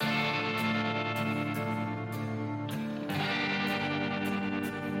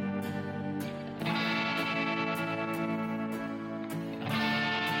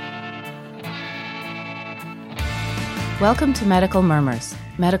Welcome to Medical Murmurs,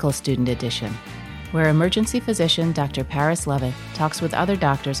 Medical Student Edition, where emergency physician Dr. Paris Lovett talks with other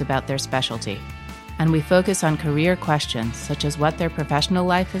doctors about their specialty, and we focus on career questions such as what their professional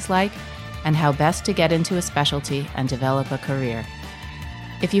life is like and how best to get into a specialty and develop a career.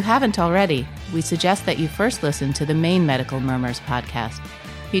 If you haven't already, we suggest that you first listen to the main Medical Murmurs podcast,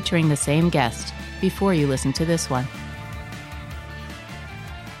 featuring the same guest, before you listen to this one.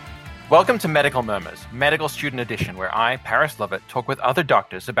 Welcome to Medical Murmurs, Medical Student Edition, where I, Paris Lovett, talk with other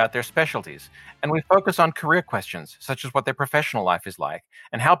doctors about their specialties, and we focus on career questions, such as what their professional life is like,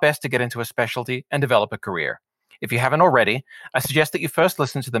 and how best to get into a specialty and develop a career. If you haven't already, I suggest that you first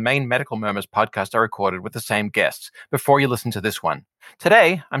listen to the main Medical Murmurs podcast I recorded with the same guests, before you listen to this one.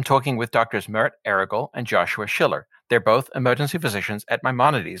 Today, I'm talking with Drs. Mert Erigel and Joshua Schiller. They're both emergency physicians at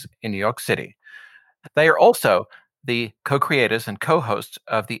Maimonides in New York City. They are also the co-creators and co-hosts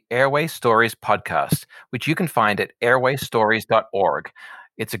of the Airway Stories podcast, which you can find at airwaystories.org.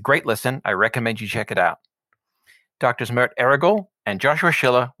 It's a great listen. I recommend you check it out. Drs. Mert Erigel and Joshua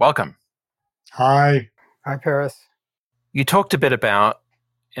Schiller, welcome. Hi. Hi, Paris. You talked a bit about,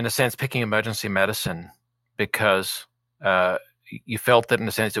 in a sense, picking emergency medicine because you felt that, in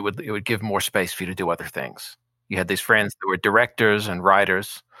a sense, it would give more space for you to do other things. You had these friends that were directors and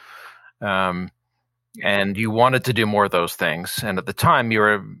writers, and you wanted to do more of those things. And at the time, you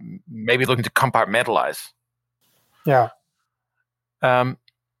were maybe looking to compartmentalize. Yeah.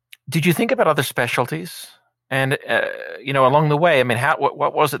 Did you think about other specialties? And, along the way, I mean,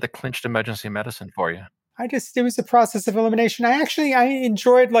 what was it that clinched emergency medicine for you? It was a process of elimination. I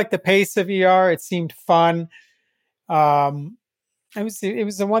enjoyed the pace of ER. It seemed fun. It was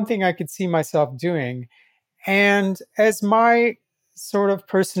the one thing I could see myself doing. And as my sort of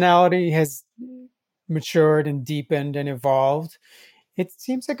personality has matured and deepened and evolved, it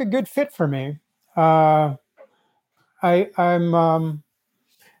seems like a good fit for me. They're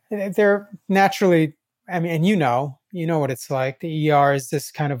naturally, and you know what it's like. The ER is this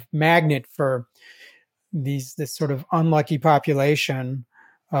kind of magnet for this sort of unlucky population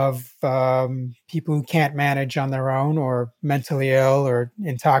of people who can't manage on their own, or mentally ill, or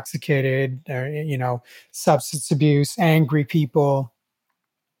intoxicated, or substance abuse, angry people.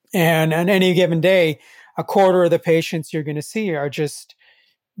 And on any given day, a quarter of the patients you're going to see are just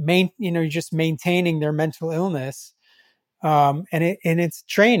maintaining their mental illness, and it's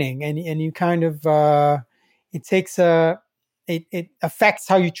training, and you kind of it affects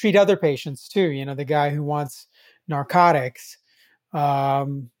how you treat other patients too. The guy who wants narcotics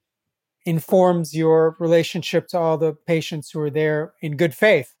informs your relationship to all the patients who are there in good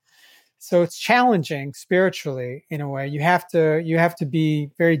faith. So it's challenging spiritually in a way. You have to be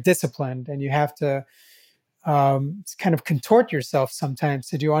very disciplined, and you have to kind of contort yourself sometimes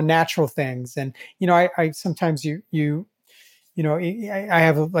to do unnatural things. And I sometimes I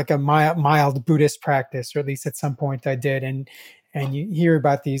have a mild Buddhist practice, or at least at some point I did. And you hear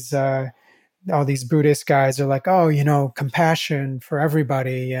about these all these Buddhist guys are like, compassion for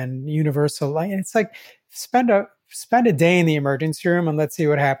everybody and universal light. And it's like, spend a day in the emergency room and let's see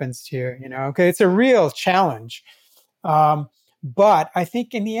what happens to you. Okay, it's a real challenge. But I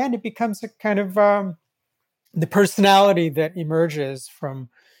think in the end, it becomes a kind of the personality that emerges from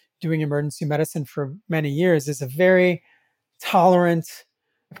doing emergency medicine for many years is a very tolerant,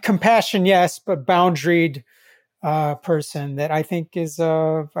 compassion, yes, but boundaried person that I think is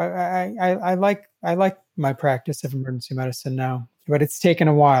I like my practice of emergency medicine now, but it's taken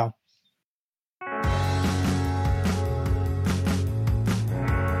a while.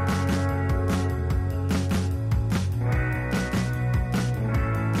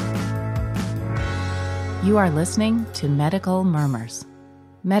 You are listening to Medical Murmurs,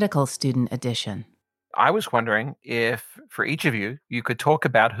 Medical Student Edition. I was wondering if, for each of you, you could talk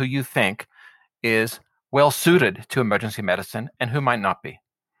about who you think is well-suited to emergency medicine and who might not be.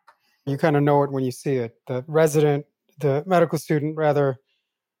 You kind of know it when you see it. The medical student, rather,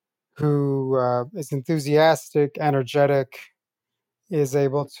 who is enthusiastic, energetic, is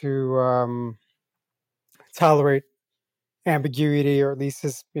able to tolerate ambiguity, or at least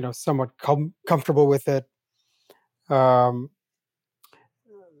is somewhat comfortable with it. The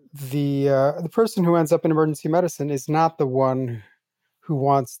person who ends up in emergency medicine is not the one who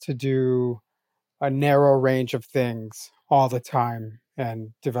wants to do a narrow range of things all the time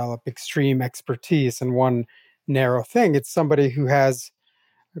and develop extreme expertise in one narrow thing. It's somebody who has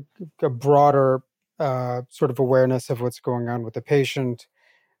a broader sort of awareness of what's going on with the patient.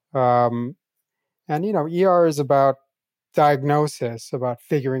 And ER is about diagnosis, about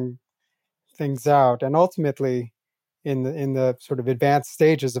figuring things out, and ultimately, in the sort of advanced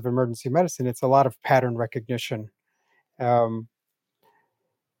stages of emergency medicine, it's a lot of pattern recognition Um,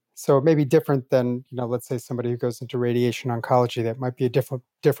 so it may be different than, let's say somebody who goes into radiation oncology. That might be a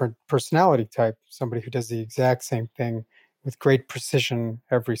different personality type, somebody who does the exact same thing with great precision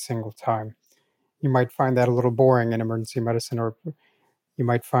every single time. You might find that a little boring in emergency medicine, or you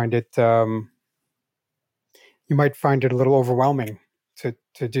might find it a little overwhelming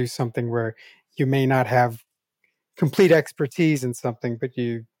to do something where you may not have complete expertise in something, but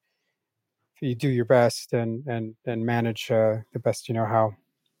you do your best and manage the best you know how.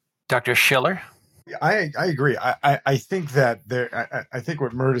 Dr. Schiller? I agree. I think that I think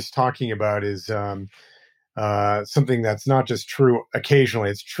what Mert is talking about is something that's not just true occasionally,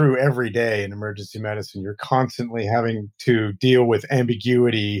 it's true every day in emergency medicine. You're constantly having to deal with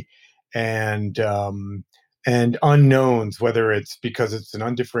ambiguity and unknowns, whether it's because it's an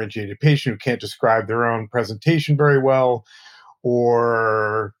undifferentiated patient who can't describe their own presentation very well,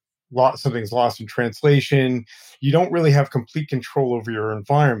 or something's lost in translation. You don't really have complete control over your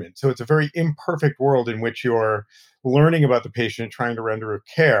environment. So it's a very imperfect world in which you're learning about the patient and trying to render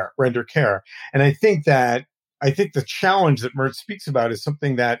care. And I think the challenge that Mert speaks about is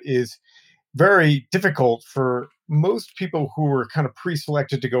something that is very difficult for most people who are kind of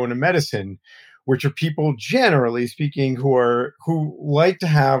pre-selected to go into medicine, which are people, generally speaking, who like to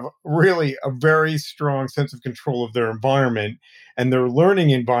have really a very strong sense of control of their environment and their learning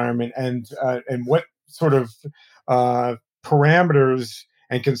environment, and what sort of parameters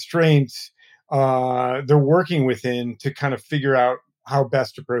and constraints they're working within to kind of figure out how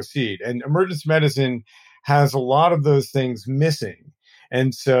best to proceed. And emergency medicine has a lot of those things missing.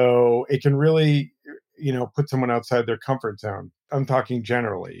 And so it can really, put someone outside their comfort zone. I'm talking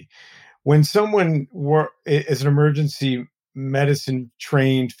generally. When someone is an emergency medicine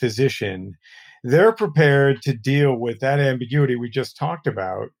trained physician, they're prepared to deal with that ambiguity we just talked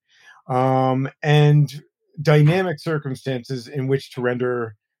about, and dynamic circumstances in which to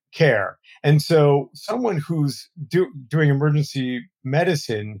render care. And so someone who's doing emergency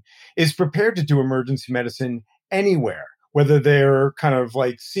medicine is prepared to do emergency medicine anywhere, whether they're kind of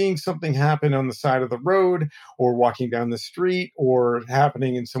like seeing something happen on the side of the road or walking down the street or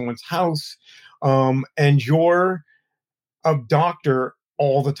happening in someone's house. And you're a doctor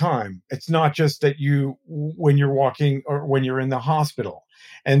all the time. It's not just that when you're walking or when you're in the hospital.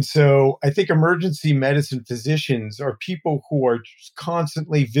 And so I think emergency medicine physicians are people who are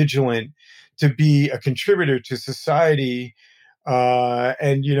constantly vigilant to be a contributor to society,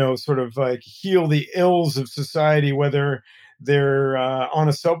 and, sort of like heal the ills of society, whether they're on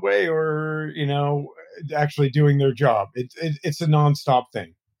a subway or, actually doing their job. It's a nonstop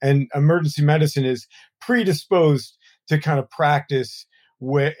thing. And emergency medicine is predisposed to kind of practice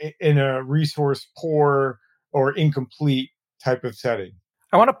in a resource poor or incomplete type of setting.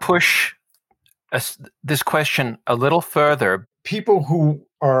 I want to push this question a little further. People who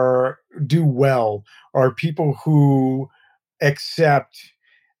do well are people who accept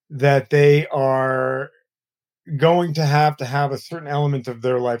that they are going to have a certain element of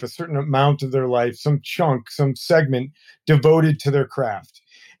their life, a certain amount of their life, some chunk, some segment devoted to their craft.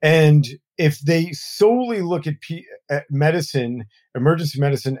 And if they solely look at medicine, emergency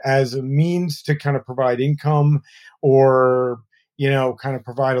medicine, as a means to kind of provide income or, kind of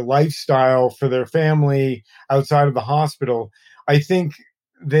provide a lifestyle for their family outside of the hospital, I think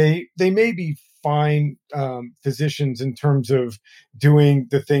they may be fine physicians in terms of doing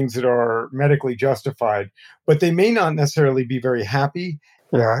the things that are medically justified, but they may not necessarily be very happy.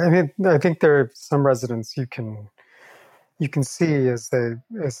 Yeah, I mean, I think there are some residents you can see as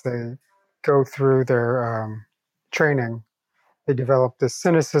they go through their training, they develop this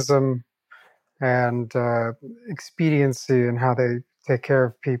cynicism and expediency in how they take care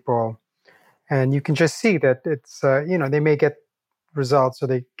of people, and you can just see that it's they may get results or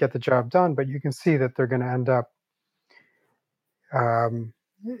they get the job done, but you can see that they're going to end up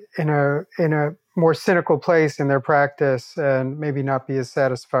in a more cynical place in their practice and maybe not be as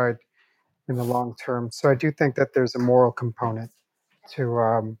satisfied in the long term. So I do think that there's a moral component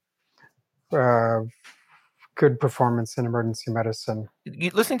to good performance in emergency medicine.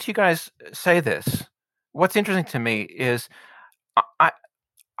 Listening to you guys say this, what's interesting to me is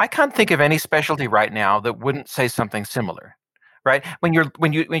I can't think of any specialty right now that wouldn't say something similar. Right? When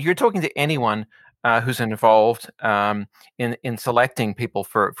you're talking to anyone who's involved in selecting people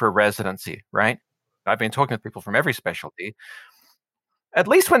for residency, right? I've been talking with people from every specialty. At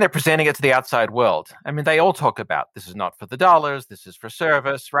least when they're presenting it to the outside world, I mean, they all talk about this is not for the dollars, this is for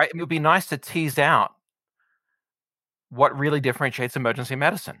service, right? It would be nice to tease out what really differentiates emergency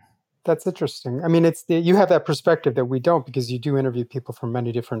medicine. That's interesting. I mean, you have that perspective that we don't, because you do interview people from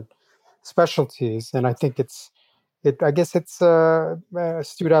many different specialties, and I think it's I guess it's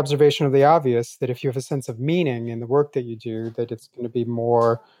astute observation of the obvious that if you have a sense of meaning in the work that you do, that it's going to be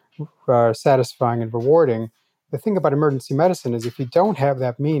more satisfying and rewarding. The thing about emergency medicine is if you don't have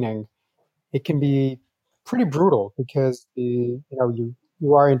that meaning, it can be pretty brutal because you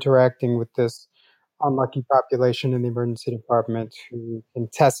are interacting with this unlucky population in the emergency department who can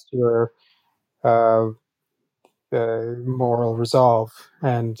test your uh, moral resolve,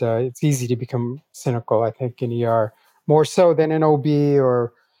 and it's easy to become cynical, I think, in ER more so than in OB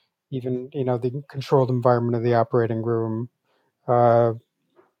or even the controlled environment of the operating room. Uh,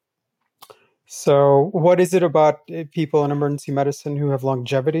 so, what is it about people in emergency medicine who have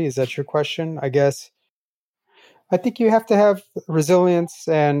longevity? Is that your question? I guess I think you have to have resilience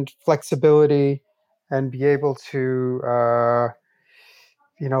and flexibility, and be able to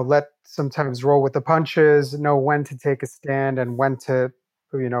let sometimes roll with the punches, know when to take a stand and when to,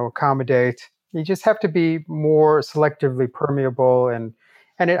 accommodate. You just have to be more selectively permeable, and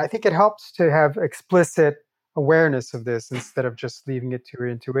I think it helps to have explicit awareness of this instead of just leaving it to your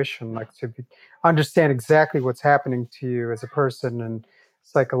intuition, like understand exactly what's happening to you as a person and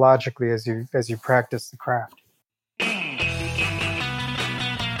psychologically as you practice the craft.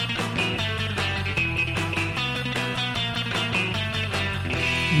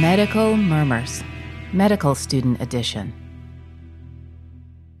 Medical Murmurs, Medical Student Edition.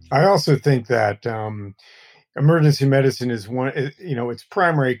 I also think that emergency medicine is it's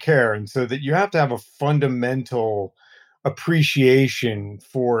primary care. And so that you have to have a fundamental appreciation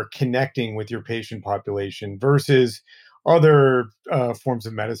for connecting with your patient population versus other forms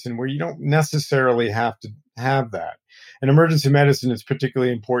of medicine where you don't necessarily have to have that. And emergency medicine is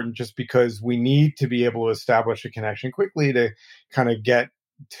particularly important just because we need to be able to establish a connection quickly to kind of get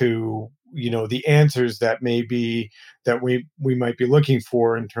to the answers that we might be looking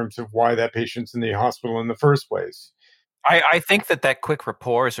for in terms of why that patient's in the hospital in the first place. I think that quick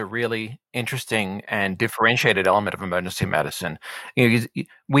rapport is a really interesting and differentiated element of emergency medicine.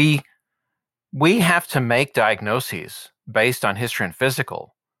 We have to make diagnoses based on history and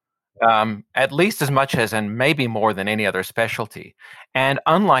physical, at least as much as and maybe more than any other specialty. And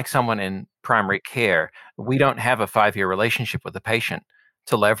unlike someone in primary care, we don't have a 5-year relationship with the patient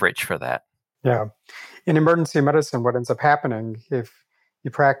to leverage for that. Yeah. In emergency medicine, what ends up happening if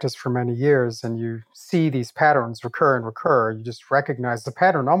you practice for many years and you see these patterns recur and recur, you just recognize the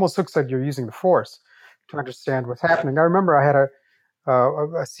pattern. It almost looks like you're using the force to understand what's happening. I remember I had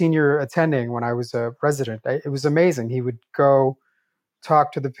a senior attending when I was a resident. It was amazing. He would go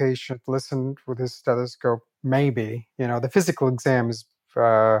talk to the patient, listen with his stethoscope, maybe. The physical exam is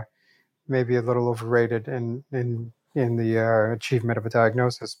maybe a little overrated in the achievement of a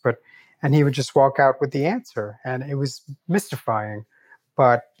diagnosis, and he would just walk out with the answer, and it was mystifying.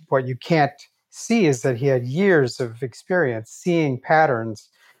 But what you can't see is that he had years of experience seeing patterns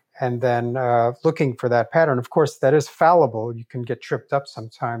and then looking for that pattern. Of course, that is fallible. You can get tripped up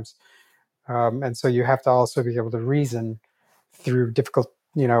sometimes. And so you have to also be able to reason through difficult,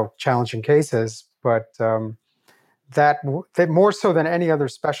 challenging cases. But that more so than any other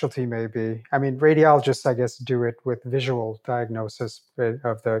specialty, maybe. I mean, radiologists, I guess, do it with visual diagnosis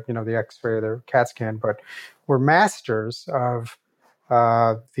of the X-ray or the CAT scan, but we're masters of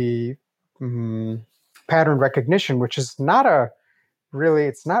the pattern recognition, which is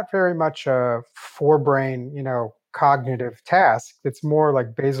it's not very much a forebrain, cognitive task. It's more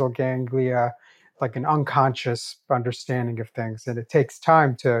like basal ganglia, like an unconscious understanding of things, and it takes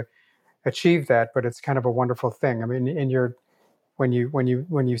time to achieve that, but it's kind of a wonderful thing. I mean, when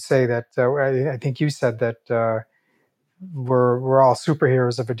you say that, I think you said that we're all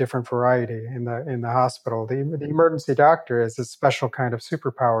superheroes of a different variety in the hospital. The emergency doctor is a special kind of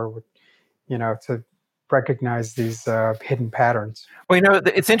superpower, with to recognize these hidden patterns. Well,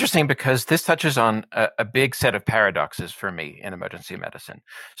 it's interesting because this touches on a big set of paradoxes for me in emergency medicine.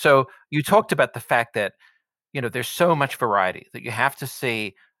 So you talked about the fact that there's so much variety that you have to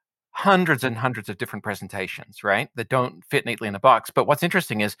see hundreds and hundreds of different presentations, right, that don't fit neatly in a box. But what's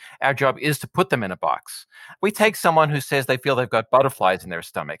interesting is our job is to put them in a box. We take someone who says they feel they've got butterflies in their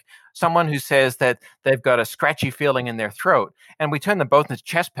stomach, someone who says that they've got a scratchy feeling in their throat, and we turn them both into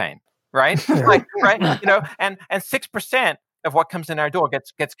chest pain, right? right? And 6% of what comes in our door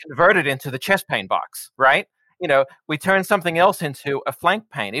gets converted into the chest pain box, right? We turn something else into a flank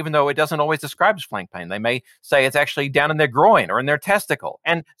pain, even though it doesn't always describe as flank pain. They may say it's actually down in their groin or in their testicle.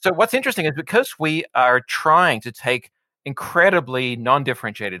 And so what's interesting is because we are trying to take incredibly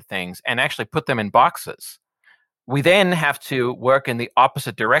non-differentiated things and actually put them in boxes, we then have to work in the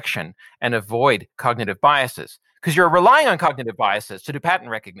opposite direction and avoid cognitive biases, because you're relying on cognitive biases to do pattern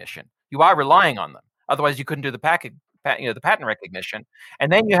recognition. You are relying on them. Otherwise, you couldn't do the the pattern recognition.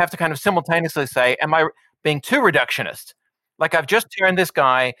 And then you have to kind of simultaneously say, am I being too reductionist? Like I've just turned this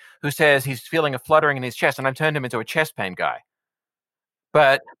guy who says he's feeling a fluttering in his chest, and I've turned him into a chest pain guy.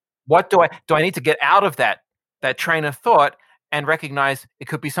 But what do I need to get out of that train of thought and recognize it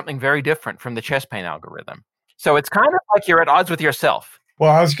could be something very different from the chest pain algorithm? So it's kind of like you're at odds with yourself.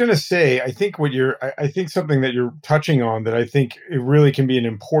 Well, I was going to say, I think I think something that you're touching on that I think it really can be an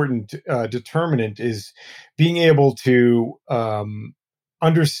important determinant is being able to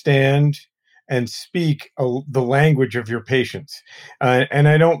understand and speak the language of your patients. And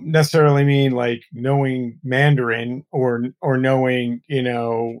I don't necessarily mean like knowing Mandarin or knowing,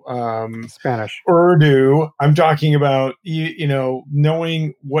 Spanish, Urdu. I'm talking about,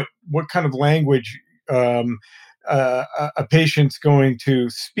 knowing what kind of language a patient's going to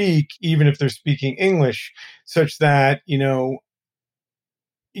speak, even if they're speaking English, such that, you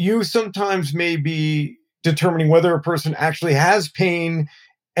sometimes may be determining whether a person actually has pain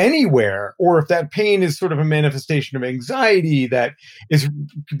anywhere, or if that pain is sort of a manifestation of anxiety that is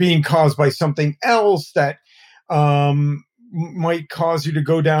being caused by something else that might cause you to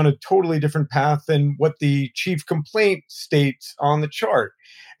go down a totally different path than what the chief complaint states on the chart.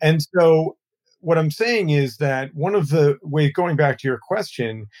 And so what I'm saying is that one of the ways, going back to your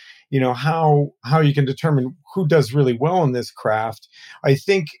question, how you can determine who does really well in this craft, I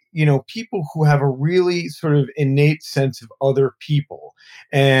think, people who have a really sort of innate sense of other people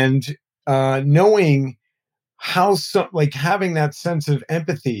and knowing how, like having that sense of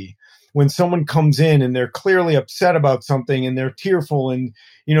empathy when someone comes in and they're clearly upset about something and they're tearful and,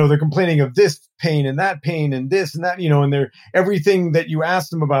 they're complaining of this pain and this and that, and they're everything that you ask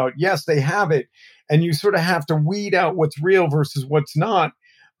them about, yes, they have it. And you sort of have to weed out what's real versus what's not.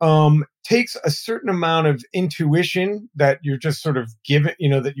 Takes a certain amount of intuition that you're just sort of given,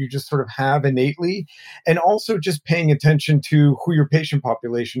 that you just sort of have innately, and also just paying attention to who your patient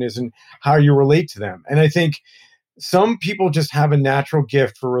population is and how you relate to them. And I think some people just have a natural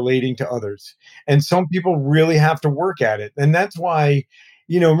gift for relating to others, and some people really have to work at it. And that's why,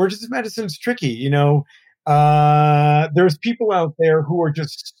 emergency medicine is tricky. There's people out there who are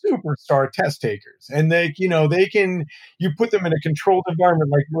just superstar test takers, and you put them in a controlled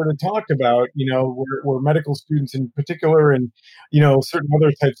environment like Murda talked about, where medical students in particular and, certain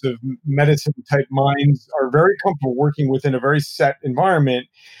other types of medicine type minds are very comfortable working within a very set environment.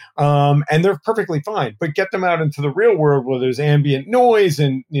 And they're perfectly fine, but get them out into the real world where there's ambient noise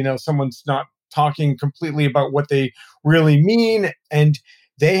and, someone's not talking completely about what they really mean. And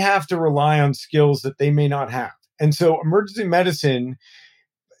they have to rely on skills that they may not have. And so emergency medicine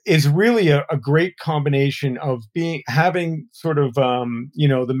is really a great combination of having sort of,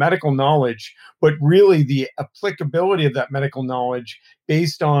 the medical knowledge, but really the applicability of that medical knowledge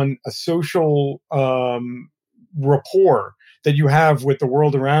based on a social rapport that you have with the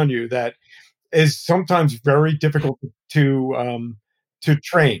world around you that is sometimes very difficult to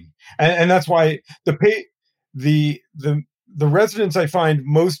train. And that's why the residents I find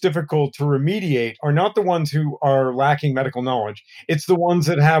most difficult to remediate are not the ones who are lacking medical knowledge. It's the ones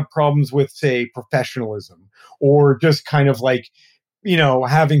that have problems with, say, professionalism or just kind of like,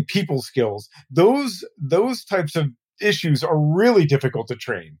 having people skills. Those types of issues are really difficult to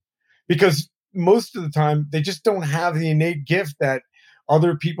train because most of the time they just don't have the innate gift that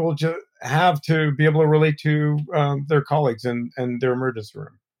other people just have to be able to relate to their colleagues and their emergency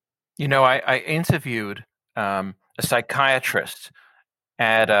room. I interviewed a psychiatrist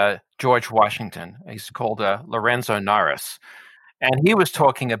at George Washington. He's called Lorenzo Norris. And he was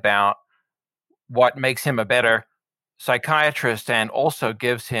talking about what makes him a better psychiatrist and also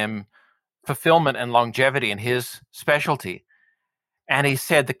gives him fulfillment and longevity in his specialty. And he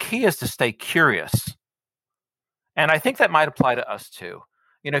said the key is to stay curious. And I think that might apply to us too.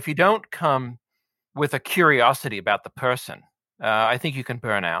 If you don't come with a curiosity about the person, I think you can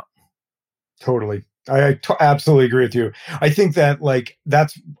burn out. Totally. I absolutely agree with you. I think that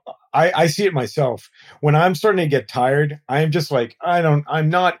I see it myself. When I'm starting to get tired, I'm just like, I'm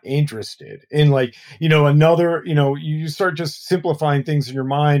not interested in you start just simplifying things in your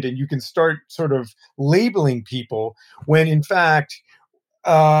mind and you can start sort of labeling people when in fact,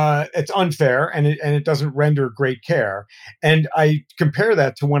 it's unfair and it doesn't render great care. And I compare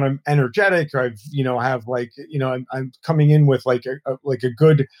that to when I'm energetic, or I'm coming in with like a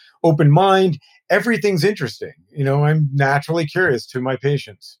good open mind. Everything's interesting. I'm naturally curious to my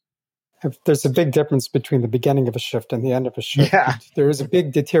patients. There's a big difference between the beginning of a shift and the end of a shift. Yeah. There is a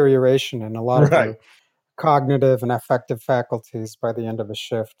big deterioration in a lot of the cognitive and affective faculties by the end of a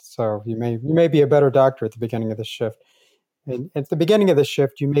shift. So you may be a better doctor at the beginning of the shift. And at the beginning of the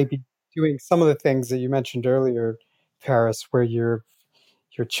shift, you may be doing some of the things that you mentioned earlier, Paris, where you're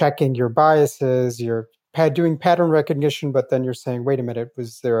checking your biases, you're doing pattern recognition, but then you're saying, wait a minute,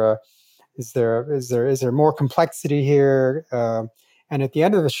 is there more complexity here? And at the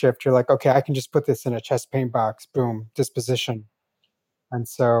end of the shift, you're like, okay, I can just put this in a chest pain box, boom, disposition. And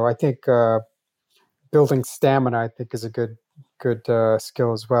so I think building stamina, I think, is a good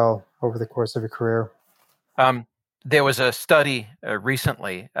skill as well over the course of a career. There was a study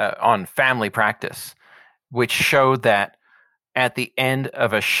recently on family practice, which showed that at the end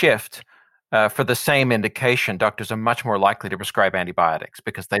of a shift, for the same indication, doctors are much more likely to prescribe antibiotics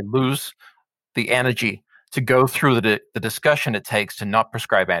because they lose the energy to go through the discussion it takes to not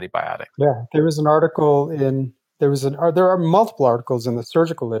prescribe antibiotics. Yeah, there was an article there are multiple articles in the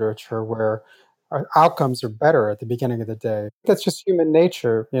surgical literature where outcomes are better at the beginning of the day. That's just human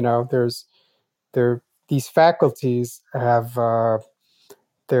nature, these faculties have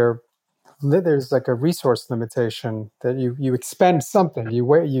there's like a resource limitation that you expend something,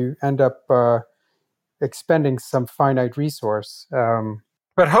 you end up expending some finite resource.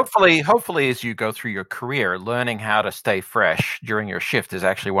 But hopefully, as you go through your career, learning how to stay fresh during your shift is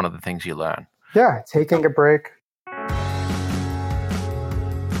actually one of the things you learn. Yeah, taking a break.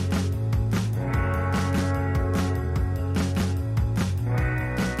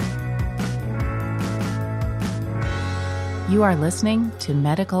 You are listening to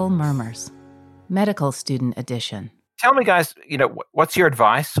Medical Murmurs, Medical Student Edition. Tell me, guys, what's your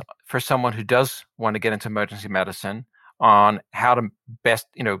advice for someone who does want to get into emergency medicine on how to best,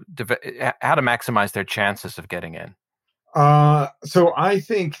 how to maximize their chances of getting in? So I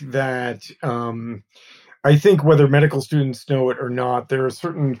think that whether medical students know it or not, there are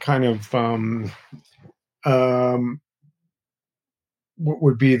certain kind of what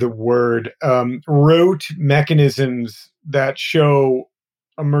would be the word, rote mechanisms that show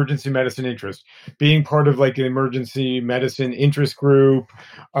emergency medicine interest, being part of like an emergency medicine interest group,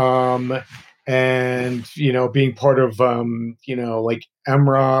 and being part of like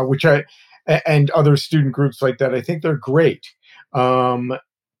EMRA, and other student groups like that. I think they're great. But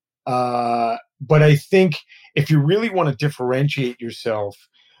I think if you really want to differentiate yourself,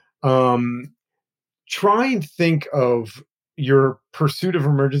 try and think of your pursuit of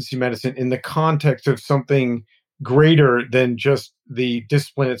emergency medicine in the context of something greater than just the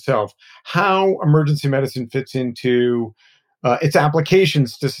discipline itself. How emergency medicine fits into its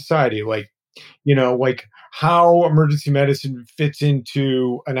applications to society, like how emergency medicine fits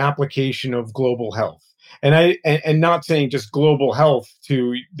into an application of global health. And not saying just global health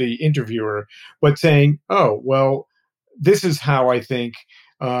to the interviewer, but saying, oh, well, this is how I think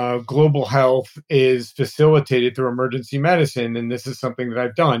global health is facilitated through emergency medicine, and this is something that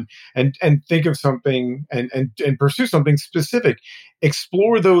I've done. And think of something and pursue something specific.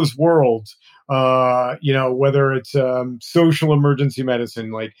 Explore those worlds. Whether it's social emergency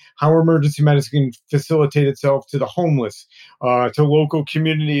medicine, like how emergency medicine can facilitate itself to the homeless, to local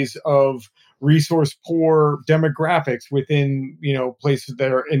communities of resource poor demographics within places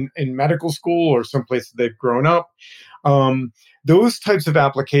that are in medical school or some places they've grown up. Those types of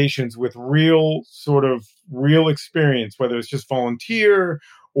applications with real experience, whether it's just volunteer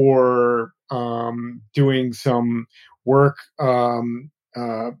or doing some work,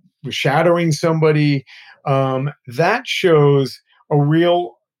 shadowing somebody, that shows a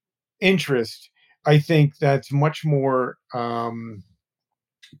real interest. I think that's much more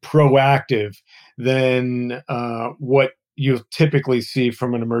proactive than what you'll typically see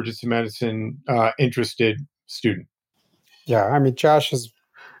from an emergency medicine interested student. Yeah, I mean, Josh has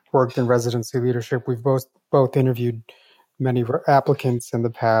worked in residency leadership. We've both interviewed many applicants in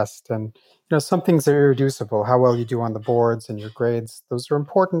the past, and some things are irreducible. How well you do on the boards and your grades, those are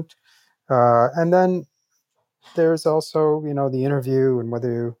important. And then there's also the interview and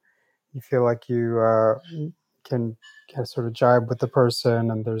whether you feel like you can sort of jibe with the person,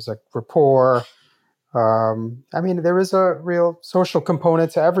 and there's a rapport. I mean, there is a real social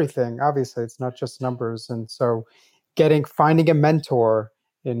component to everything. Obviously, it's not just numbers, and so finding a mentor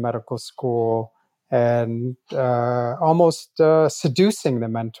in medical school and almost seducing the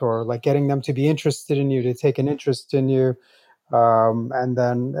mentor, like getting them to be interested in you, to take an interest in you, and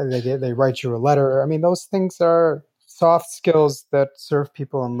then they write you a letter. I mean, those things are soft skills that serve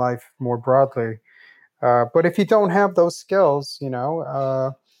people in life more broadly. But if you don't have those skills,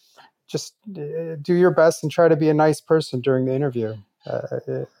 just do your best and try to be a nice person during the interview.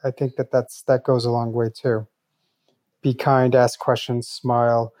 I think that goes a long way too. Be kind, ask questions,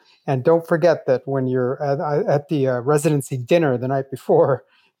 smile, and don't forget that when you're at the residency dinner the night before,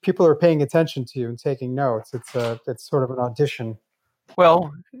 people are paying attention to you and taking notes. It's sort of an audition.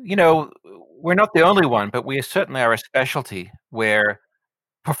 Well, we're not the only one, but we certainly are a specialty where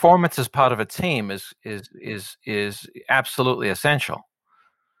performance as part of a team is absolutely essential.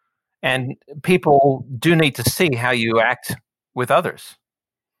 And people do need to see how you act with others.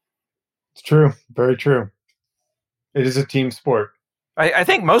 It's true. Very true. It is a team sport. I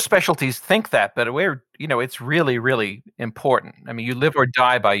think most specialties think that, but it's really, really important. I mean, you live or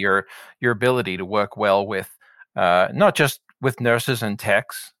die by your ability to work well with not just with nurses and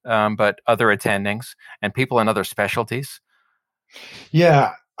techs, but other attendings and people in other specialties.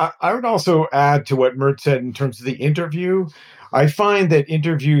 Yeah, I would also add to what Mert said in terms of the interview. I find that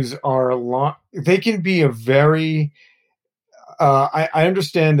interviews are they can be a very, I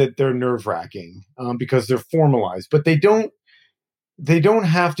understand that they're nerve wracking because they're formalized, but they don't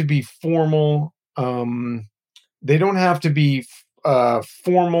have to be formal. They don't have to be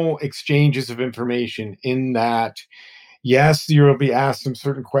formal exchanges of information in that. Yes, you'll be asked some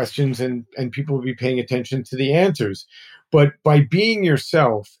certain questions and people will be paying attention to the answers. But by being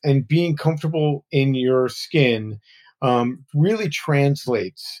yourself and being comfortable in your skin really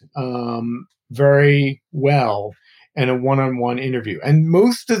translates very well in a one-on-one interview. And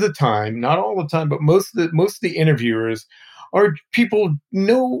most of the time, not all the time, but most of the interviewers are people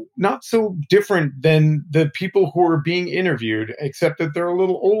not so different than the people who are being interviewed, except that they're a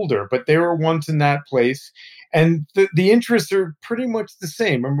little older, but they were once in that place. And the interests are pretty much the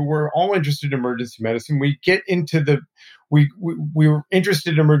same. I mean, we're all interested in emergency medicine. We get into we were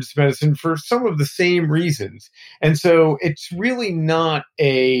interested in emergency medicine for some of the same reasons. And so it's really not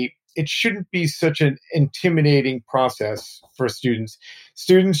it shouldn't be such an intimidating process for students.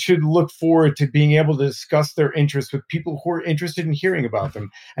 Students should look forward to being able to discuss their interests with people who are interested in hearing about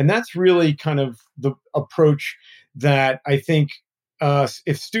them. And that's really kind of the approach that I think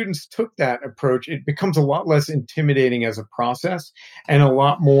if students took that approach, it becomes a lot less intimidating as a process and a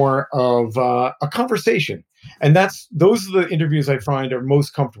lot more of a conversation. And those are the interviews I find are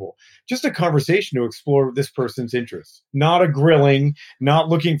most comfortable. Just a conversation to explore this person's interests, not a grilling, not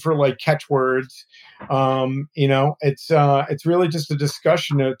looking for like catchwords. It's really just a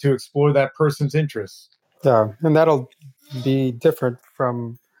discussion to explore that person's interests. Yeah, and that'll be different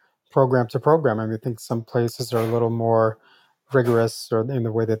from program to program. I mean, I think some places are a little more rigorous or in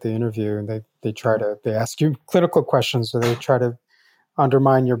the way that they interview, and they ask you clinical questions, or they try to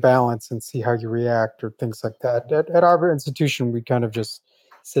undermine your balance and see how you react or things like that. At our institution, we kind of just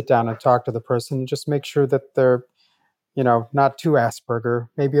sit down and talk to the person and just make sure that they're, not too Asperger,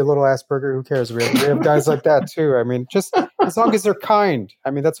 maybe a little Asperger, who cares? We have guys like that too. I mean, just as long as they're kind.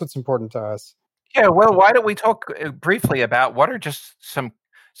 I mean, that's what's important to us. Yeah, well, why don't we talk briefly about what are just some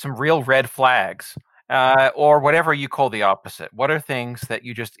real red flags, or whatever you call the opposite? What are things that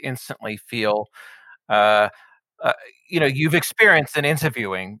you just instantly feel, you've experienced in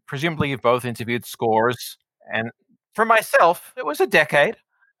interviewing? Presumably, you've both interviewed scores, and for myself, it was a decade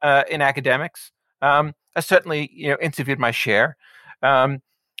in academics. I certainly, interviewed my share.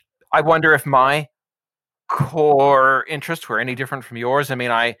 I wonder if my core interests were any different from yours. I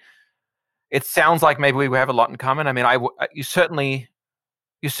mean, it sounds like maybe we have a lot in common. I mean, you certainly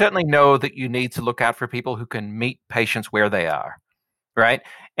know that you need to look out for people who can meet patients where they are, right?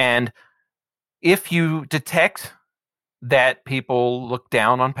 And if you detect that people look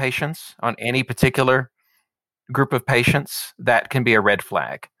down on patients, on any particular group of patients, that can be a red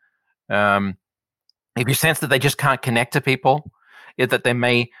flag. If you sense that they just can't connect to people, that they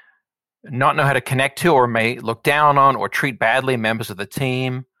may not know how to connect to, or may look down on or treat badly members of the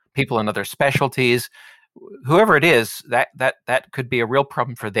team, people in other specialties, whoever it is, that could be a real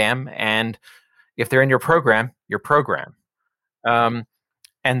problem for them. And if they're in your program. And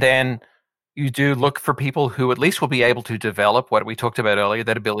then you do look for people who at least will be able to develop what we talked about earlier,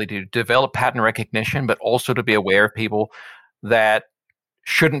 that ability to develop pattern recognition, but also to be aware of people that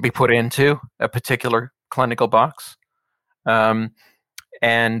shouldn't be put into a particular clinical box.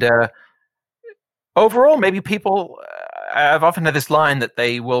 Overall, maybe people, I've often had this line that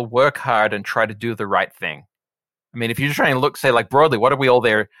they will work hard and try to do the right thing. I mean, if you're just trying to look, say, like broadly, what are we all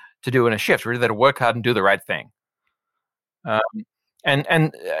there to do in a shift? We're there to work hard and do the right thing. And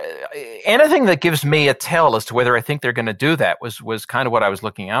anything that gives me a tell as to whether I think they're going to do that was kind of what I was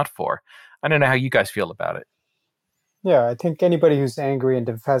looking out for. I don't know how you guys feel about it. Yeah, I think anybody who's angry and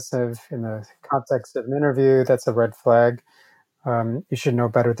defensive in the context of an interview, that's a red flag. You should know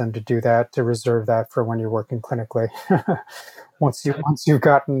better than to do that, to reserve that for when you're working clinically. once you've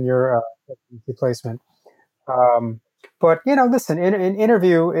gotten your placement. But listen, an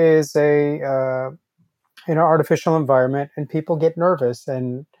interview is a artificial environment, and people get nervous.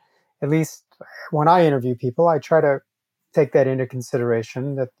 And at least when I interview people, I try to take that into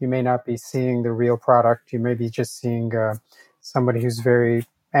consideration, that you may not be seeing the real product. You may be just seeing somebody who's very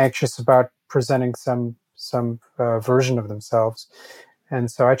anxious about presenting some version of themselves. And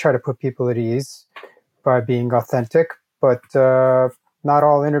so I try to put people at ease by being authentic, but not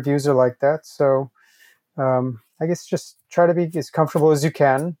all interviews are like that. So I guess just try to be as comfortable as you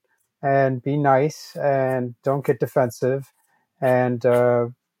can and be nice and don't get defensive and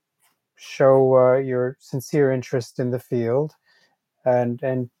show your sincere interest in the field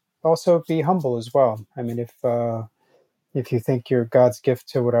and also be humble as well. I mean, if you think you're God's gift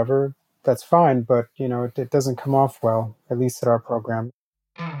to whatever, that's fine, but it doesn't come off well, at least at our program.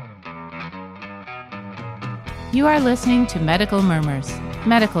 You are listening to Medical Murmurs,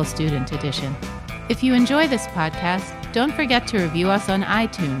 Medical Student Edition. If you enjoy this podcast, don't forget to review us on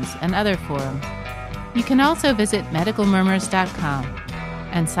iTunes and other forums. You can also visit medicalmurmurs.com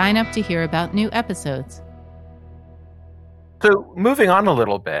and sign up to hear about new episodes. So moving on a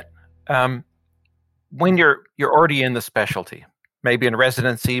little bit, when you're already in the specialty, maybe in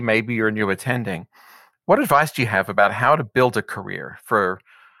residency, maybe you're new attending, what advice do you have about how to build a career for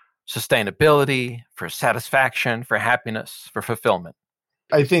sustainability, for satisfaction, for happiness, for fulfillment?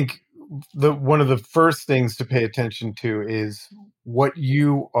 I think one of the first things to pay attention to is what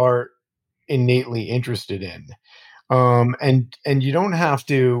you are innately interested in. And you don't have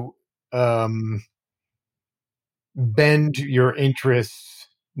to bend your interests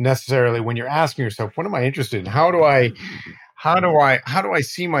necessarily when you're asking yourself, what am I interested in? How do I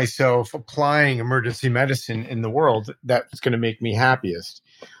see myself applying emergency medicine in the world that's going to make me happiest?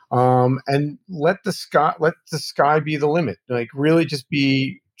 And let the sky be the limit. Like, really just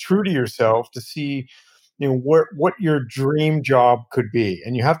be true to yourself to see, what your dream job could be.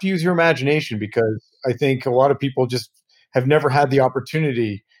 And you have to use your imagination, because I think a lot of people just have never had the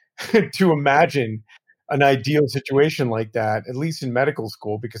opportunity to imagine an ideal situation like that, at least in medical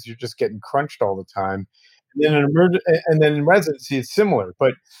school, because you're just getting crunched all the time. And then in residency, it's similar.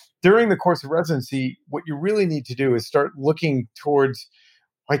 But during the course of residency, what you really need to do is start looking towards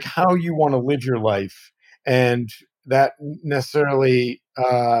like how you want to live your life. And that necessarily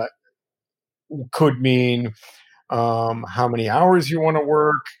could mean how many hours you want to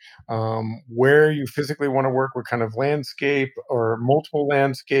work, where you physically want to work, what kind of landscape or multiple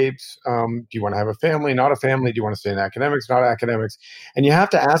landscapes. Do you want to have a family, not a family? Do you want to stay in academics, not academics? And you have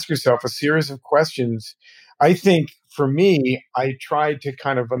to ask yourself a series of questions. I think for me, I tried to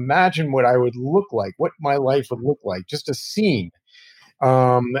kind of imagine what I would look like, what my life would look like, just a scene.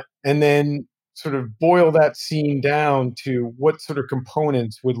 And then sort of boil that scene down to what sort of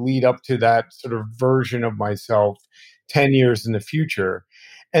components would lead up to that sort of version of myself 10 years in the future.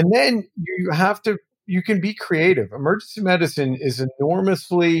 And then you can be creative. Emergency medicine is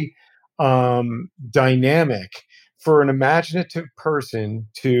enormously dynamic for an imaginative person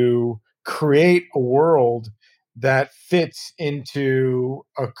to create a world that fits into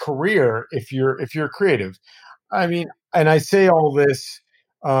a career if you're creative. I mean, and I say all this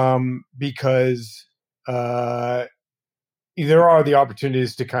because there are the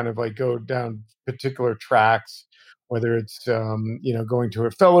opportunities to kind of like go down particular tracks, whether it's going to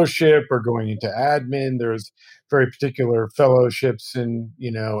a fellowship or going into admin. There's very particular fellowships and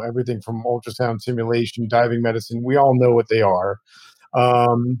everything from ultrasound simulation, diving medicine. We all know what they are,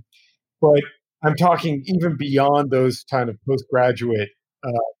 but I'm talking even beyond those kind of postgraduate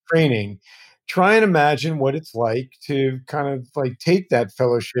training. Try and imagine what it's like to kind of like take that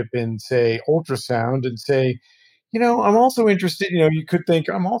fellowship in, say, ultrasound and say, I'm also interested, you could think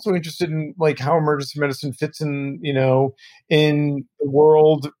I'm also interested in like how emergency medicine fits in, in the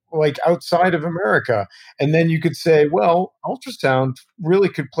world, like outside of America. And then you could say, well, ultrasound really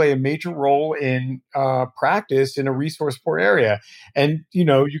could play a major role in practice in a resource poor area. And,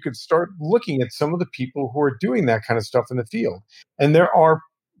 you could start looking at some of the people who are doing that kind of stuff in the field. And there are,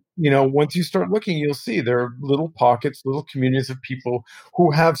 once you start looking, you'll see there are little pockets, little communities of people who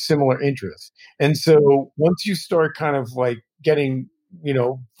have similar interests. And so once you start kind of like getting,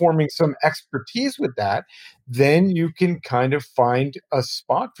 forming some expertise with that, then you can kind of find a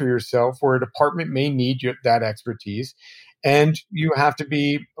spot for yourself where a department may need that expertise. And you have to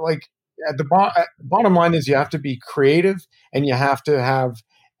be like, at the bottom line is you have to be creative and you have to have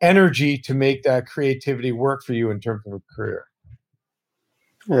energy to make that creativity work for you in terms of a career.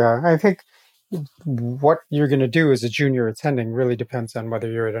 Yeah, I think what you're going to do as a junior attending really depends on whether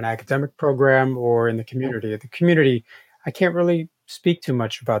you're at an academic program or in the community. At the community, I can't really speak too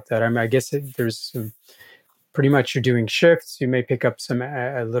much about that. I mean, I guess there's pretty much you're doing shifts. You may pick up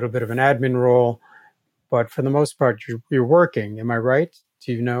a little bit of an admin role, but for the most part, you're working. Am I right?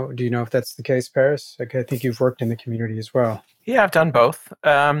 Do you know if that's the case, Paris? Like, I think you've worked in the community as well. Yeah, I've done both.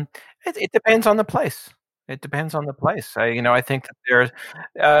 It depends on the place. It depends on the place. I think that there's,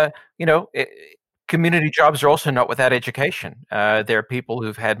 you know, it, community jobs are also not without education. There are people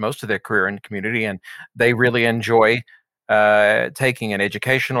who've had most of their career in the community, and they really enjoy taking an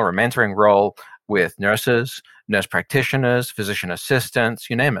educational or mentoring role with nurses, nurse practitioners, physician assistants,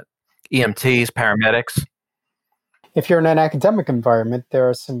 you name it, EMTs, paramedics. If you're in an academic environment, there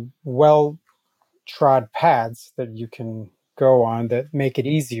are some well-trod paths that you can go on that make it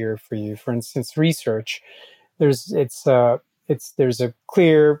easier for you. For instance, research. There's a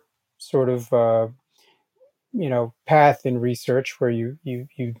clear sort of path in research where you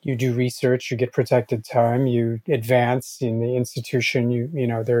do research, you get protected time, you advance in the institution.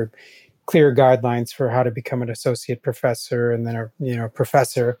 There are clear guidelines for how to become an associate professor and then a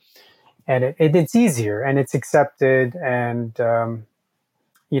professor, and it's easier and it's accepted, and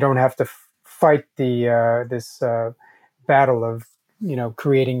you don't have to fight this battle of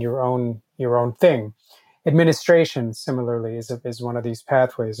creating your own thing. Administration, similarly, is one of these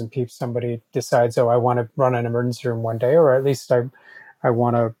pathways. And somebody decides, oh, I want to run an emergency room one day, or at least I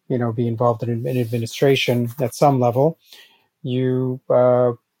want to be involved in administration at some level. You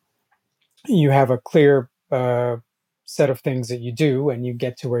have a clear set of things that you do, and you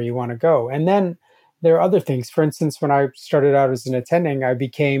get to where you want to go. And then there are other things. For instance, when I started out as an attending, I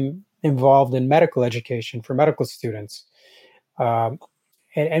became involved in medical education for medical students.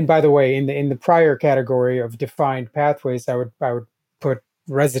 And by the way, in the prior category of defined pathways, I would put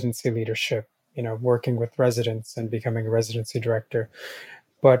residency leadership, working with residents and becoming a residency director.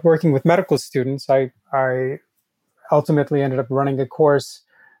 But working with medical students, I ultimately ended up running a course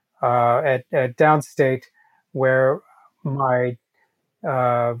at Downstate where my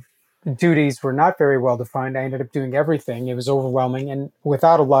duties were not very well defined. I ended up doing everything. It was overwhelming and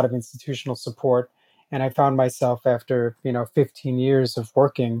without a lot of institutional support. And I found myself after 15 years of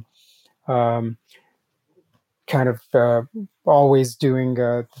working, kind of always doing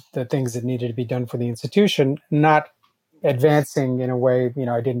the things that needed to be done for the institution, not advancing in a way.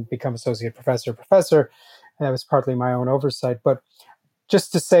 I didn't become associate professor, and that was partly my own oversight. But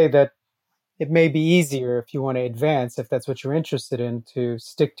just to say that it may be easier if you want to advance, if that's what you're interested in, to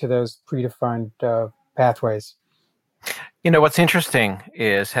stick to those predefined pathways. What's interesting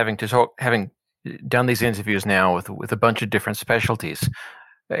is having done these interviews now with a bunch of different specialties,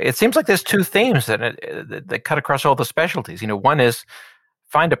 it seems like there's two themes that cut across all the specialties. One is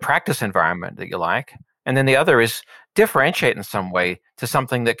find a practice environment that you like, and then the other is differentiate in some way to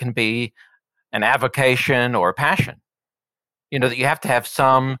something that can be an avocation or a passion. That you have to have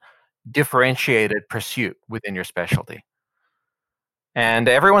some differentiated pursuit within your specialty. And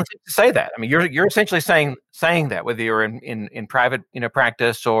everyone seems to say that. I mean, you're essentially saying that, whether you're in private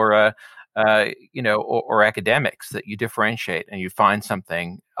practice or or academics, that you differentiate and you find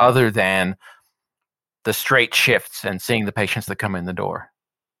something other than the straight shifts and seeing the patients that come in the door.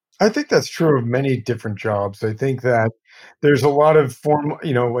 I think that's true of many different jobs. I think that there's a lot of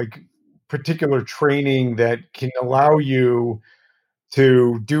particular training that can allow you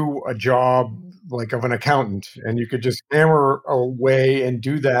to do a job like of an accountant, and you could just hammer away and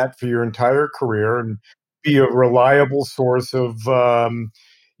do that for your entire career and be a reliable source of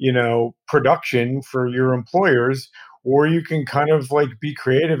production for your employers. Or you can kind of be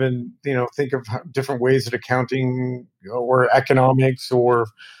creative and think of different ways that accounting or economics or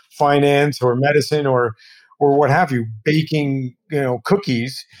finance or medicine or what have you, baking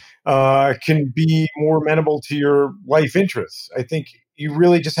cookies can be more amenable to your life interests. I think you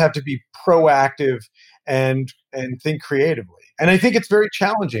really just have to be proactive and think creatively. And I think it's very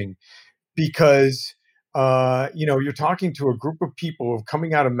challenging because you're talking to a group of people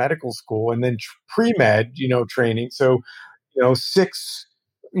coming out of medical school and then pre-med, training. So,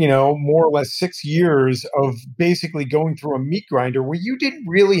 more or less 6 years of basically going through a meat grinder where you didn't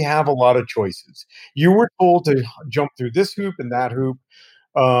really have a lot of choices. You were told to jump through this hoop and that hoop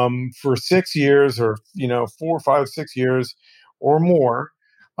for 6 years or 4, 5, 6 years or more,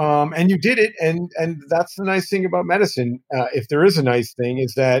 and you did it. And that's the nice thing about medicine. If there is a nice thing,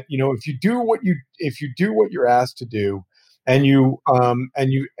 is that if you do what you're asked to do, and you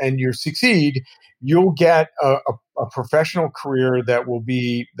succeed, you'll get a professional career that will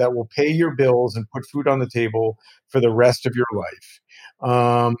pay your bills and put food on the table for the rest of your life.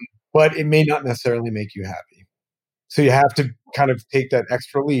 But it may not necessarily make you happy. So you have to kind of take that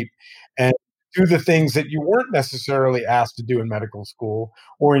extra leap and do the things that you weren't necessarily asked to do in medical school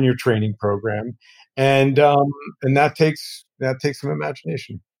or in your training program, and that takes some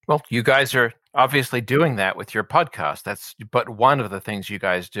imagination. Well, you guys are obviously doing that with your podcast. That's but one of the things you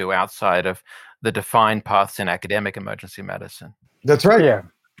guys do outside of the defined paths in academic emergency medicine. That's right. Yeah,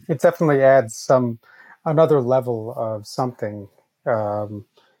 it definitely adds another level of something to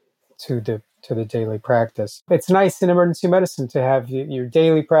the daily practice. It's nice in emergency medicine to have your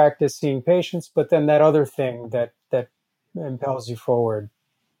daily practice seeing patients, but then that other thing that impels you forward.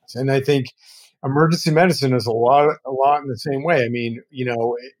 And I think emergency medicine is a lot in the same way. I mean,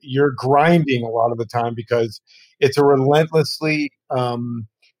 you're grinding a lot of the time because it's a relentlessly,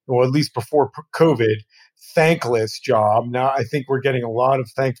 or at least before COVID, thankless job. Now I think we're getting a lot of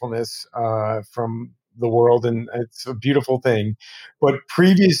thankfulness from the world, and it's a beautiful thing. But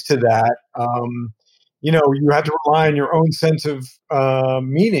previous to that, you had to rely on your own sense of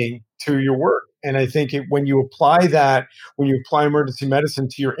meaning to your work. And I think when you apply emergency medicine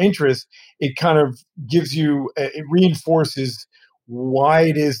to your interests, it kind of it reinforces why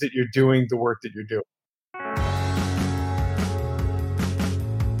it is that you're doing the work that you're doing.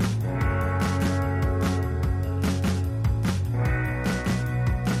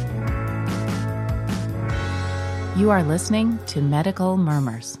 You are listening to Medical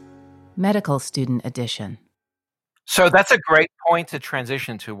Murmurs, Medical Student Edition. So that's a great point to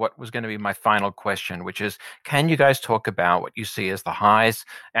transition to what was going to be my final question, which is, can you guys talk about what you see as the highs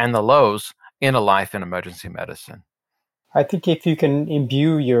and the lows in a life in emergency medicine? I think if you can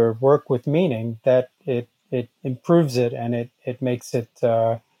imbue your work with meaning, that it improves it, and it makes it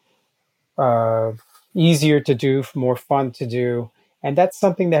easier to do, more fun to do. And that's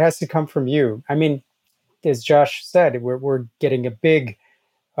something that has to come from you. I mean, as Josh said, we're getting a big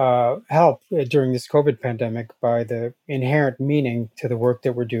help during this COVID pandemic by the inherent meaning to the work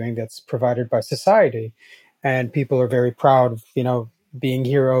that we're doing that's provided by society. And people are very proud of, being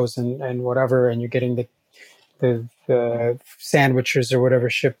heroes and whatever, and you're getting the sandwiches or whatever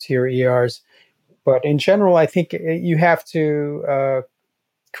shipped to your ERs. But in general, I think you have to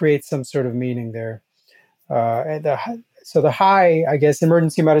create some sort of meaning there. So the high, I guess,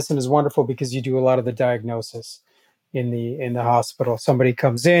 emergency medicine is wonderful because you do a lot of the diagnosis in the hospital. Somebody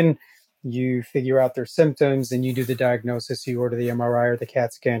comes in, you figure out their symptoms, and you do the diagnosis. You order the MRI or the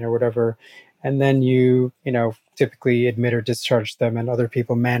CAT scan or whatever, and then you typically admit or discharge them, and other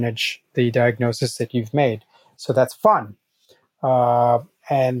people manage the diagnosis that you've made. So that's fun.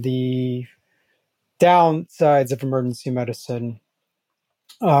 And the downsides of emergency medicine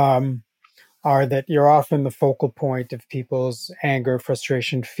are that you're often the focal point of people's anger,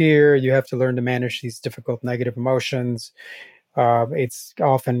 frustration, fear. You have to learn to manage these difficult negative emotions. It's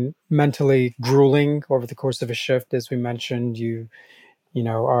often mentally grueling over the course of a shift. As we mentioned, you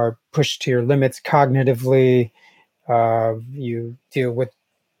are pushed to your limits cognitively. You deal with,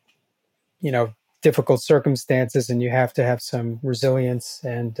 difficult circumstances, and you have to have some resilience,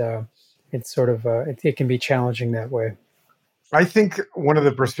 and it's sort of, it can be challenging that way. I think one of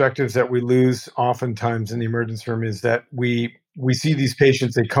the perspectives that we lose oftentimes in the emergency room is that we see these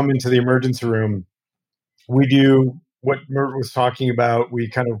patients, they come into the emergency room, we do what Mert was talking about, we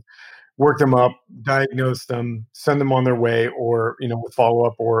kind of work them up, diagnose them, send them on their way, or, with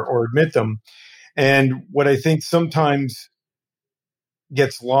follow-up or admit them. And what I think sometimes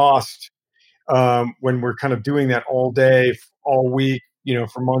gets lost when we're kind of doing that all day, all week,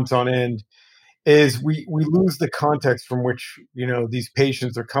 for months on end, is we lose the context from which these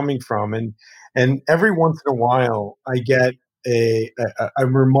patients are coming from, and every once in a while I get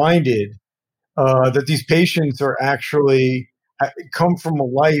I'm reminded that these patients are actually come from a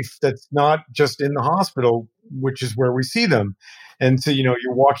life that's not just in the hospital, which is where we see them. And so you're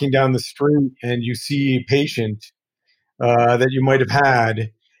walking down the street and you see a patient that you might have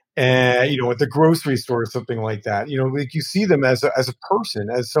had, and at the grocery store or something like that. Like you see them as a person,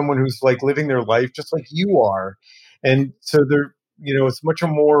 as someone who's like living their life just like you are, and so they're it's much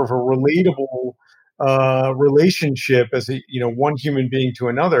more of a relatable relationship as one human being to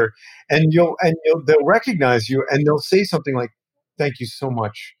another, and they'll recognize you and they'll say something like, "Thank you so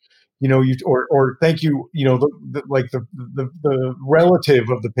much." Or thank you. The relative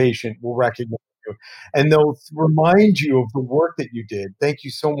of the patient will recognize you, and they'll remind you of the work that you did. Thank you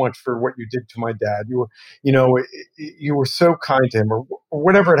so much for what you did to my dad. You were so kind to him, or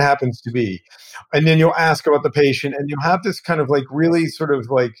whatever it happens to be. And then you'll ask about the patient, and you'll have this kind of like really sort of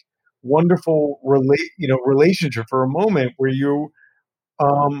like wonderful relationship for a moment where you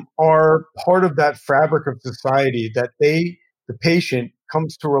are part of that fabric of society that the patient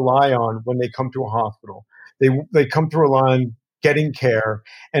comes to rely on when they come to a hospital. They come to rely on getting care.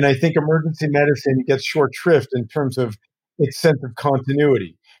 And I think emergency medicine gets short shrift in terms of its sense of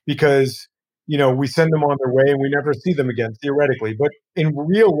continuity, because, we send them on their way and we never see them again, theoretically. But in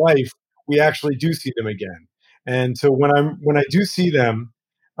real life, we actually do see them again. And so when I do see them,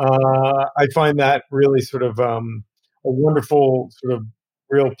 I find that really sort of a wonderful sort of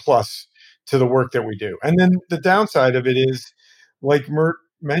real plus to the work that we do. And then the downside of it is, like Mert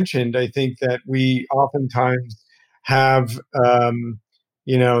mentioned, I think that we oftentimes have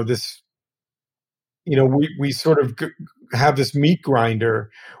this we sort of have this meat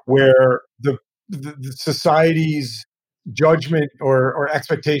grinder where the society's judgment or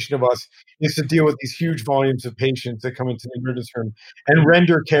expectation of us is to deal with these huge volumes of patients that come into the emergency room and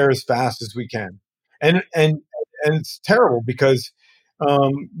render care as fast as we can. And it's terrible because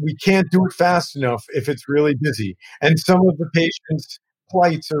we can't do it fast enough if it's really busy. And some of the patients'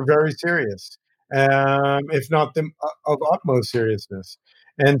 plights are very serious, if not of utmost seriousness.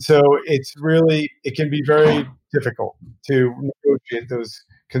 And so it can be very difficult to negotiate those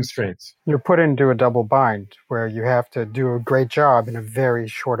constraints. You're put into a double bind where you have to do a great job in a very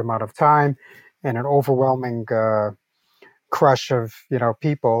short amount of time and an overwhelming crush of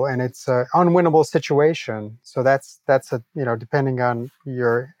people, and it's an unwinnable situation. So that's a depending on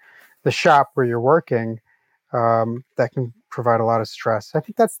the shop where you're working, that can provide a lot of stress. I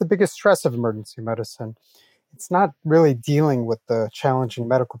think that's the biggest stress of emergency medicine. It's not really dealing with the challenging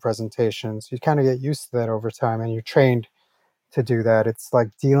medical presentations. You kind of get used to that over time, and you're trained to do that. It's like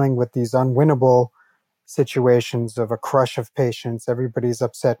dealing with these unwinnable situations of a crush of patients. Everybody's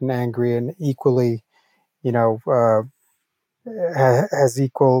upset and angry and equally, has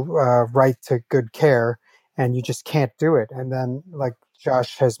equal right to good care, and you just can't do it. And then, like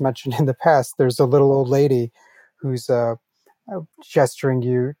Josh has mentioned in the past, there's a little old lady who's gesturing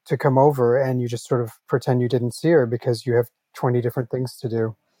you to come over, and you just sort of pretend you didn't see her because you have 20 different things to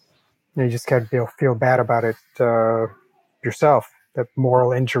do. And you just can't feel bad about it yourself, that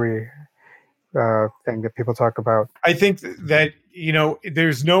moral injury thing that people talk about. I think that,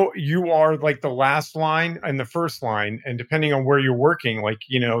 you are like the last line and the first line, and depending on where you're working,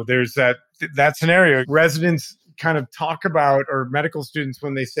 there's that scenario. Residents kind of talk about, or medical students,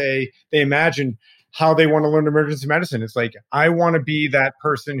 when they imagine how they want to learn emergency medicine. It's like, I want to be that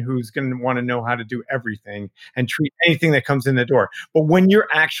person who's going to want to know how to do everything and treat anything that comes in the door. But when you're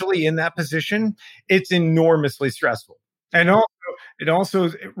actually in that position, it's enormously stressful. And it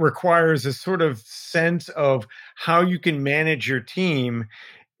also requires a sort of sense of how you can manage your team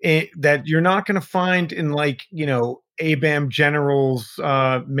that you're not going to find in ABAM General's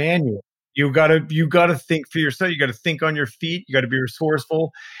manual. You gotta think for yourself. You got to think on your feet. You got to be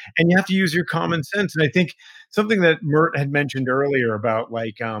resourceful, and you have to use your common sense. And I think something that Mert had mentioned earlier about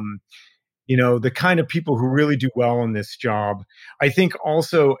the kind of people who really do well in this job. I think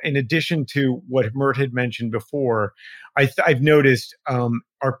also, in addition to what Mert had mentioned before, I've noticed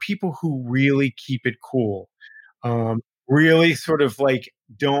are people who really keep it cool, really sort of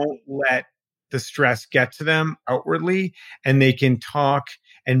don't let the stress get to them outwardly, and they can talk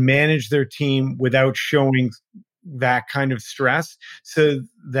and manage their team without showing that kind of stress, so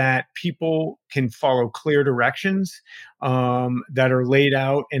that people can follow clear directions that are laid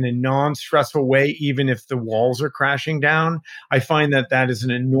out in a non-stressful way, even if the walls are crashing down. I find that is an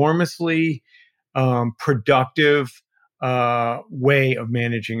enormously productive way of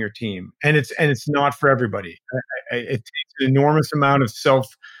managing your team, and it's not for everybody. It takes an enormous amount of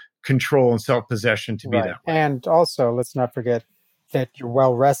self-control and self-possession to be that way. And also, let's not forget that you're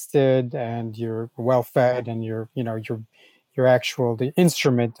well rested and you're well fed, and your the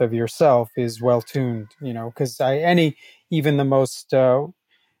instrument of yourself is well tuned. Because even the most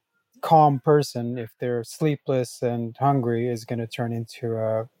calm person, if they're sleepless and hungry, is going to turn into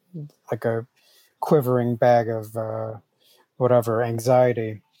a quivering bag of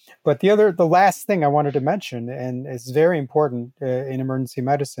anxiety. But the last thing I wanted to mention, and it's very important in emergency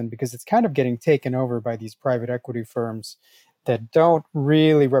medicine, because it's kind of getting taken over by these private equity firms that don't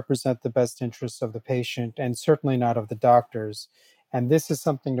really represent the best interests of the patient, and certainly not of the doctors. And this is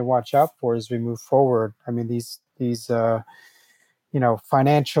something to watch out for as we move forward. I mean, these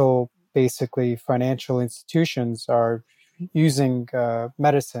financial institutions are using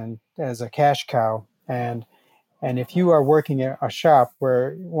medicine as a cash cow, and if you are working at a shop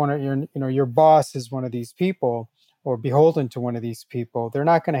where your boss is one of these people, or beholden to one of these people, they're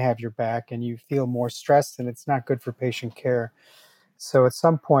not going to have your back, and you feel more stressed, and it's not good for patient care. So at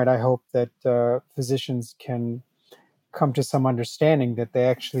some point, I hope that physicians can come to some understanding that they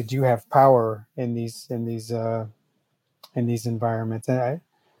actually do have power in these environments. And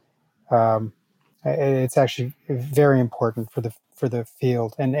it's actually very important for the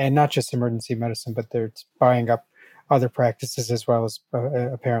field, and not just emergency medicine, but they're buying up other practices as well, as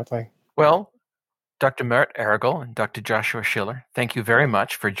apparently. Well, Dr. Mert Ergel and Dr. Joshua Schiller, thank you very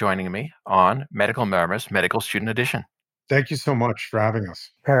much for joining me on Medical Murmurs Medical Student Edition. Thank you so much for having us.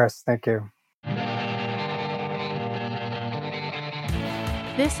 Paris, thank you.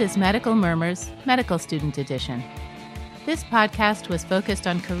 This is Medical Murmurs Medical Student Edition. This podcast was focused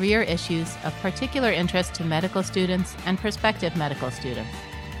on career issues of particular interest to medical students and prospective medical students.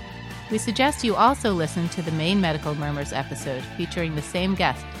 We suggest you also listen to the main Medical Murmurs episode featuring the same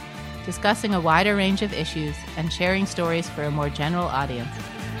guest, discussing a wider range of issues and sharing stories for a more general audience.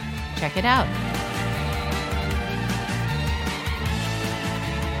 Check it out.